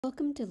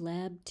Welcome to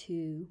Lab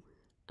 2.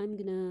 I'm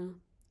gonna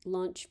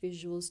launch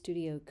Visual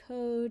Studio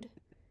Code,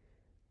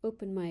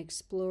 open my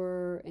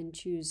Explorer and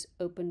choose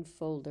Open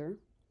Folder.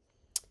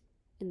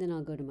 And then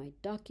I'll go to my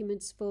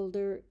Documents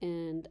folder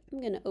and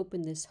I'm gonna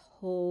open this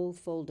whole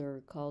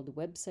folder called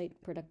Website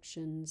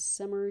Productions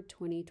Summer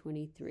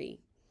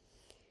 2023.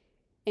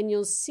 And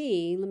you'll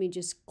see, let me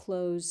just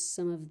close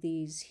some of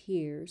these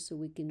here so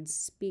we can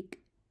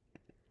speak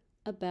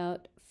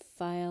about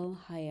file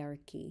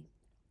hierarchy.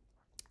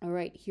 All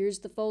right, here's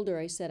the folder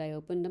I said I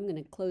opened. I'm going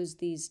to close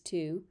these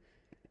two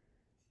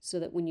so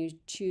that when you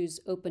choose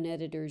Open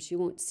Editors, you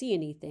won't see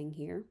anything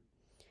here.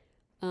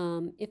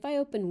 If I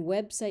open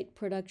Website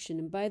Production,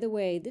 and by the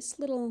way, this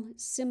little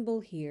symbol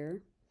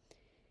here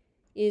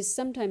is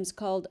sometimes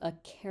called a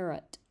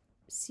caret,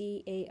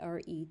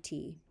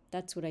 C-A-R-E-T.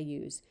 That's what I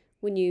use.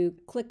 When you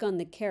click on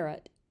the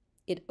caret,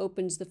 it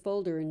opens the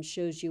folder and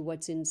shows you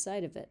what's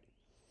inside of it.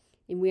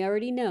 And we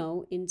already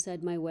know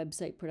inside my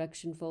Website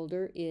Production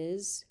folder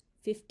is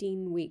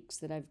 15 weeks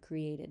that I've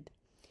created.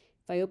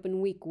 If I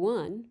open week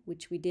 1,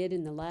 which we did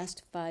in the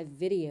last 5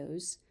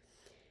 videos,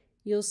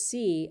 you'll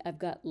see I've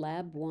got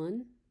Lab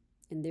 1,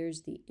 and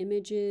there's the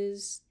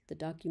images, the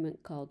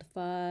document called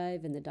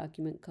 5, and the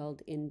document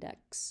called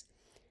index.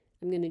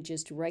 I'm going to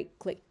just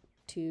right-click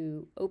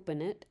to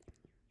open it.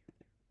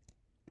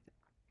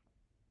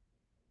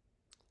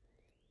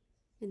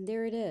 And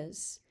there it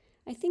is.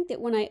 I think that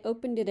when I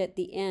opened it at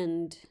the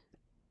end,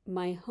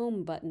 my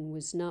home button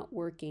was not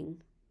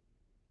working.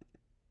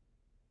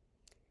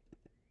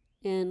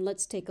 And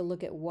let's take a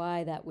look at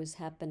why that was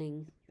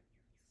happening.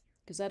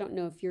 Because I don't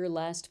know if your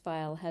last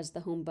file has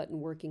the home button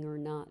working or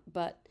not.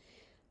 But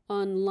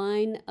on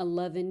line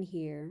 11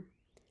 here,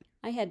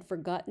 I had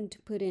forgotten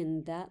to put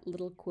in that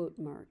little quote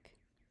mark.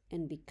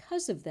 And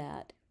because of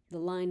that, the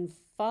line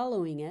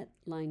following it,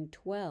 line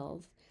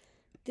 12,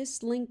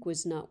 this link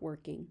was not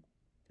working.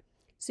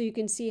 So you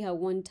can see how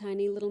one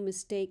tiny little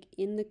mistake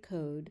in the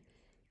code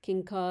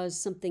can cause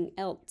something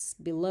else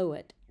below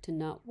it to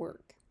not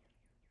work.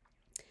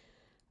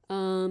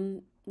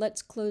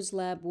 Let's close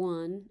Lab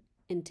 1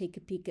 and take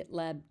a peek at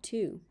Lab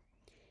 2.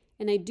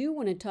 And I do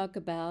want to talk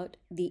about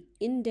the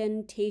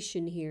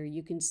indentation here.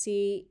 You can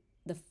see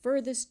the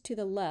furthest to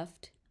the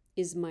left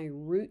is my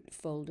root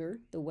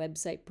folder, the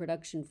website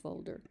production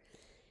folder.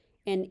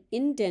 And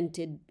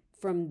indented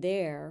from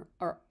there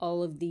are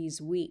all of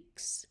these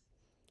weeks.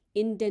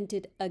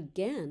 Indented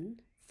again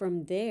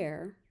from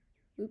there,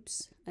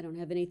 oops, I don't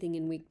have anything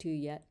in week 2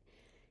 yet.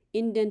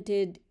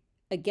 Indented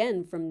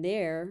again from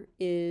there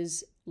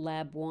is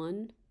Lab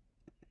 1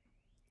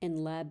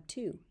 and Lab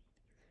 2.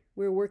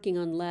 We're working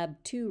on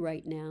Lab 2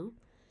 right now.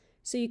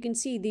 So you can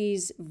see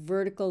these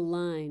vertical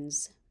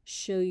lines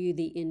show you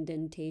the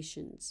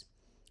indentations.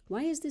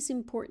 Why is this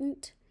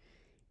important?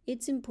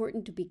 It's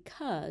important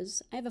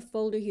because I have a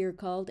folder here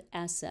called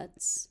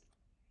Assets.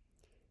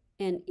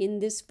 And in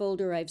this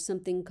folder I have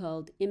something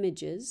called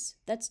Images.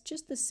 That's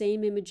just the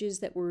same images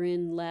that were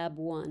in Lab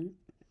 1.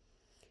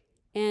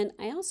 And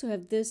I also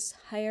have this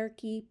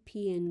Hierarchy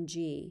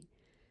PNG.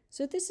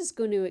 So this is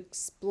going to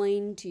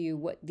explain to you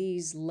what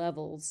these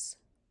levels,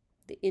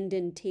 the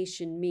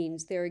indentation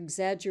means. They're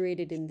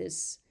exaggerated in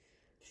this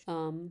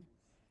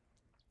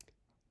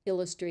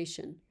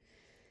illustration.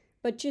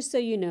 But just so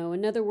you know,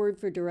 another word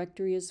for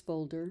directory is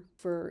folder.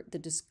 For the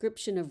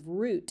description of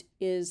root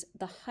is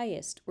the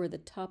highest or the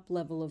top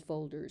level of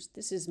folders.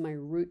 This is my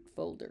root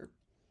folder.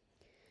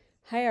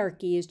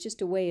 Hierarchy is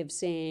just a way of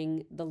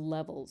saying the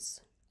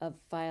levels of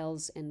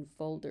files and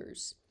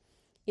folders.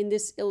 In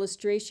this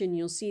illustration,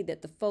 you'll see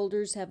that the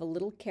folders have a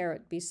little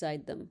caret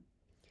beside them.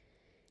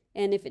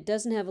 And if it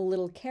doesn't have a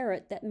little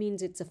caret, that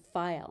means it's a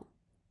file.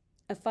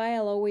 A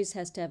file always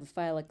has to have a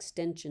file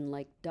extension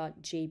like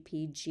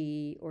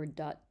 .jpg or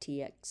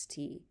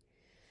 .txt.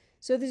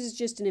 So this is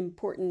just an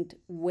important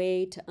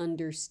way to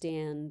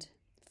understand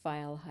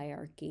file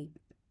hierarchy.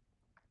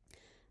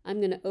 I'm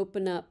going to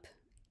open up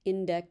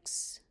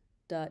index.html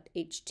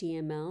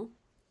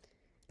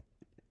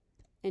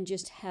and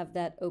just have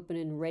that open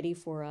and ready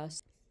for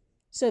us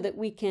so that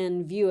we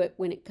can view it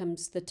when it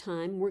comes the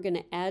time. We're going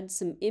to add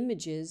some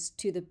images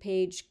to the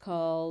page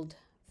called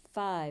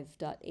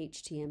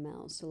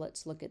 5.html. So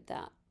let's look at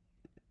that.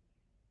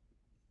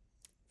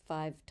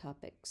 5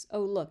 topics.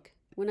 Oh, look,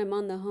 when I'm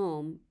on the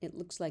home, it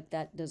looks like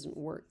that doesn't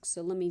work.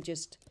 So let me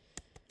just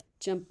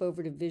jump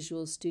over to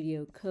Visual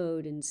Studio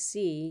Code and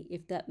see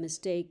if that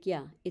mistake,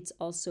 yeah, it's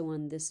also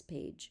on this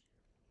page.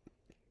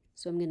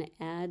 So I'm going to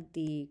add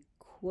the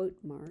quote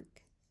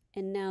mark,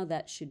 and now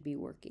that should be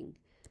working.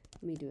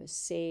 Let me do a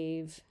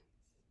save,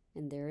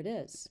 and there it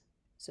is.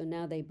 So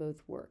now they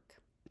both work.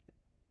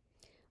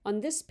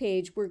 On this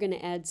page, we're going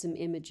to add some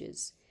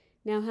images.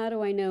 Now, how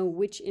do I know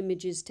which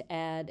images to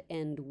add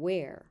and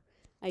where?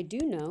 I do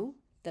know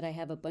that I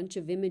have a bunch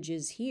of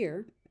images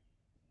here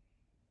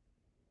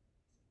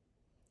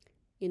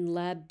in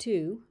Lab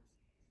 2,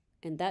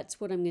 and that's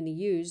what I'm going to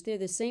use. They're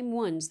the same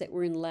ones that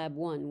were in Lab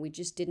 1. We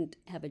just didn't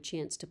have a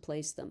chance to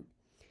place them.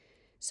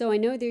 So I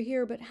know they're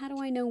here, but how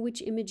do I know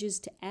which images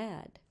to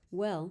add?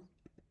 Well,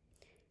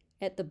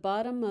 At the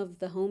bottom of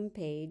the home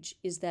page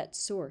is that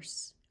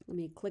source. Let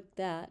me click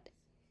that.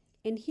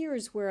 And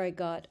here's where I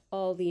got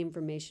all the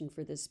information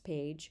for this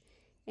page.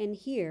 And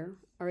here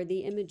are the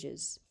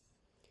images.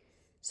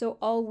 So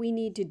all we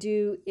need to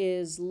do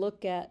is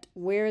look at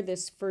where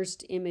this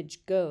first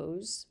image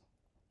goes.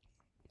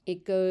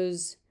 It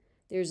goes,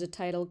 there's a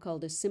title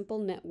called A Simple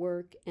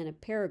Network and a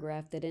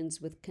paragraph that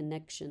ends with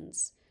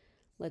connections.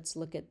 Let's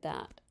look at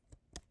that.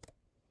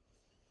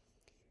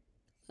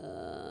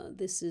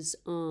 This is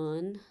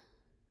on,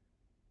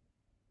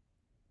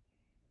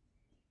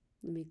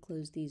 let me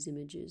close these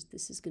images.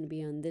 This is going to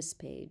be on this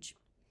page.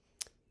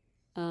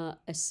 A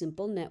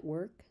simple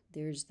network,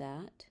 there's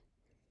that.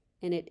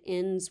 And it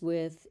ends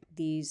with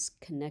these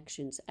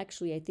connections.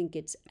 Actually, I think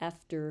it's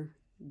after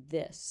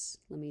this.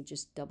 Let me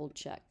just double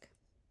check.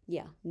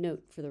 Yeah,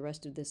 note for the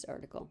rest of this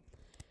article.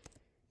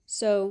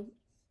 So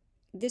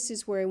this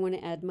is where I want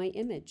to add my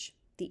image.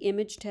 The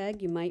image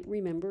tag, you might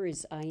remember,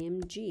 is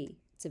IMG.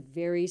 It's a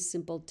very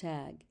simple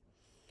tag.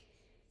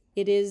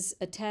 It is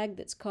a tag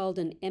that's called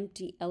an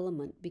empty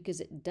element because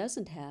it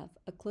doesn't have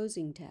a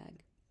closing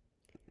tag.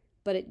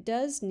 But it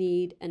does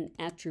need an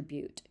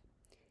attribute.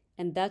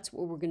 And that's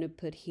what we're going to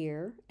put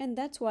here. And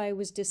that's why I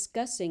was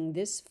discussing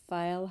this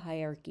file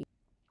hierarchy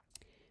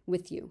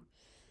with you.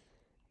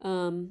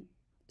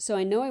 So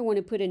I know I want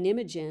to put an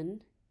image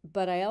in,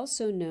 but I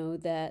also know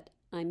that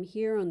I'm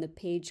here on the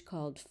page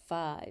called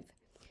 5.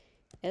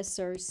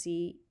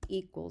 SRC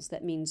equals,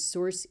 that means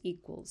source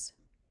equals.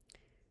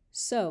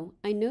 So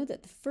I know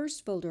that the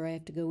first folder I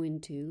have to go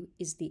into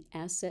is the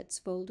assets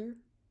folder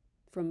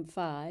from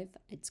 5.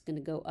 It's going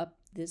to go up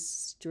this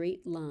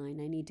straight line.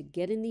 I need to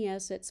get in the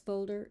assets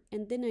folder,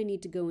 and then I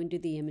need to go into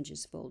the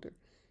images folder.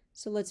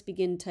 So let's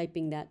begin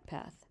typing that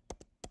path.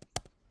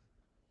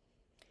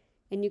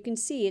 And you can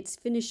see it's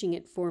finishing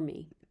it for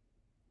me.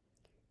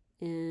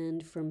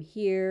 And from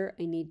here,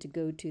 I need to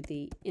go to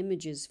the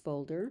images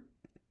folder,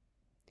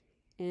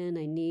 and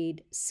I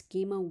need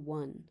schema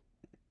 1.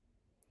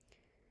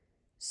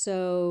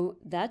 So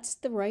that's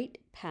the right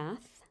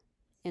path,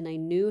 and I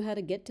knew how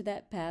to get to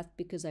that path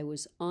because I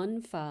was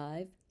on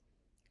 5.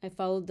 I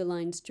followed the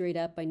line straight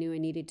up. I knew I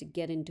needed to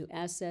get into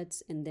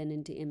assets and then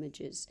into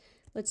images.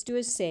 Let's do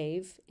a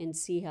save and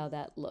see how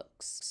that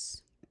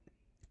looks.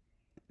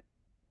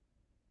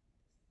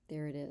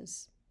 There it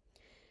is.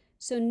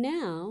 So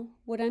now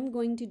what I'm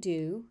going to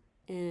do,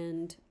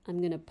 and I'm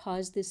going to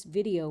pause this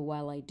video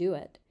while I do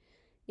it,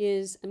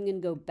 is I'm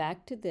going to go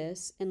back to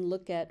this and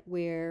look at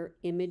where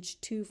image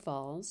 2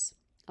 falls.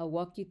 I'll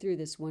walk you through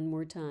this one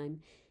more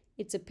time.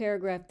 It's a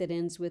paragraph that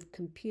ends with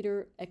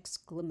computer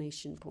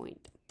exclamation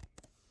point.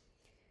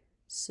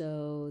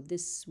 So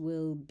this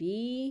will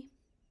be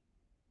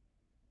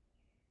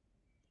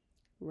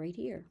right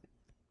here.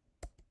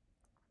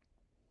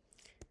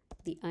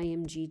 The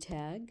IMG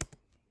tag,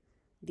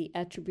 the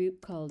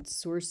attribute called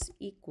source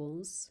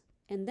equals,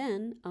 and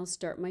then I'll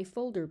start my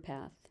folder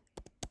path.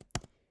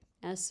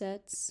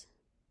 Assets,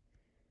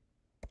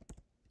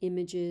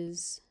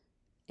 images,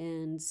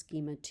 and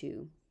schema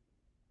 2.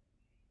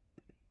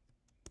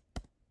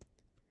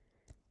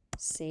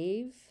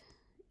 Save,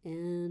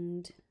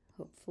 and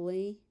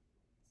hopefully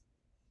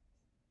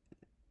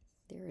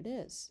there it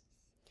is.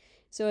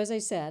 So as I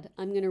said,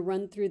 I'm going to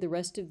run through the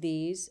rest of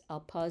these. I'll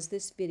pause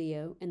this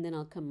video and then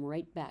I'll come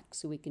right back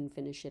so we can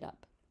finish it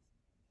up.